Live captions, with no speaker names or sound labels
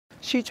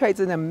SheTrades is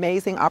an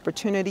amazing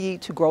opportunity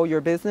to grow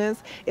your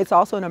business. It's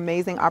also an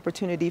amazing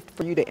opportunity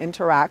for you to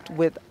interact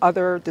with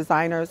other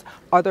designers,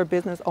 other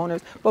business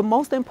owners, but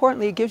most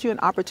importantly, it gives you an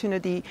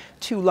opportunity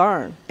to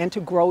learn and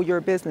to grow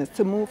your business,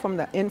 to move from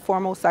the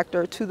informal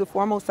sector to the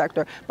formal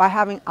sector by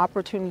having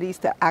opportunities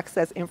to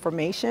access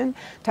information,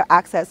 to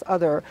access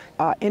other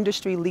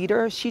industry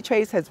leaders.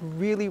 SheTrades has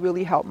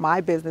really helped my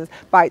business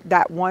by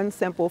that one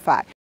simple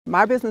fact.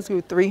 My business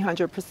grew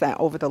 300%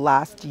 over the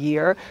last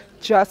year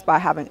just by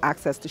having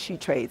access to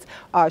SheTrades.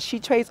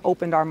 SheTrades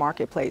opened our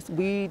marketplace.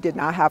 We did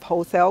not have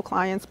wholesale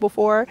clients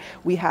before.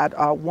 We had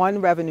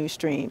one revenue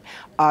stream.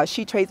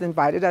 SheTrades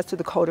invited us to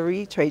the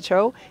Coterie trade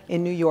show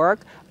in New York.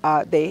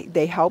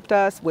 They helped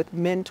us with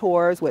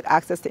mentors, with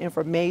access to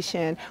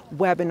information,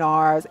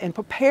 webinars, and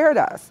prepared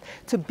us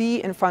to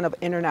be in front of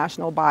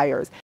international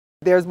buyers.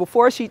 There's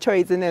before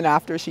SheTrades and then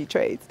after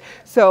SheTrades.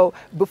 So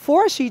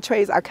before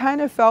SheTrades, I kind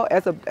of felt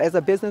as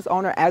a business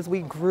owner, as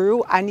we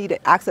grew, I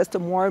needed access to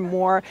more and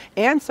more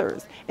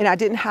answers, and I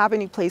didn't have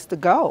any place to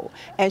go.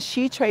 And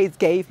SheTrades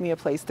gave me a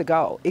place to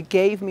go. It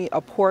gave me a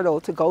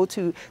portal to go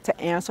to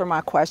answer my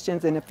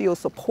questions and to feel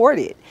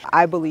supported.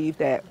 I believe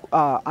that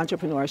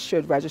entrepreneurs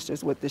should register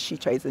with the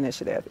SheTrades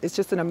initiative. It's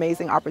just an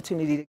amazing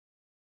opportunity.